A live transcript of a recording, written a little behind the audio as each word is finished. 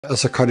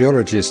As a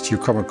cardiologist, you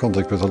come in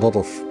contact with a lot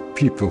of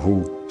people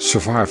who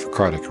survive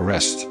cardiac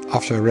arrest.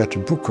 After I read a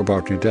book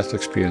about the death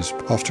experience,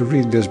 after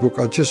reading this book,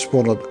 I just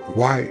wondered,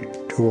 why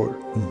do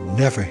I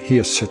never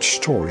hear such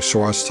stories?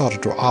 So I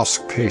started to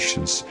ask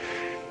patients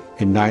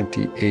in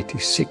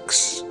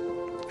 1986.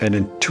 And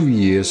in 2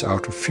 years,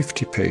 out of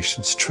 50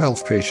 patients,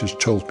 12 patients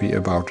told me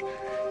about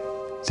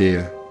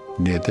their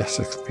near-death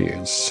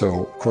experience.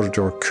 So according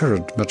to our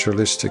current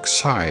materialistic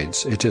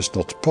science, it is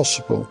not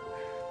possible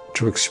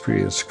to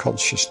experience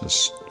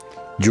consciousness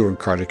during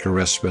cardiac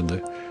arrest when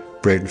the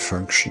brain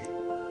function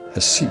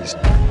has ceased.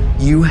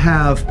 You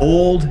have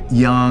old,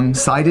 young,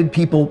 sighted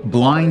people,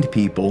 blind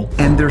people,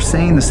 and they're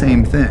saying the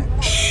same thing.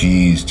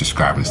 She's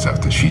describing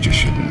stuff that she just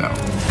shouldn't know.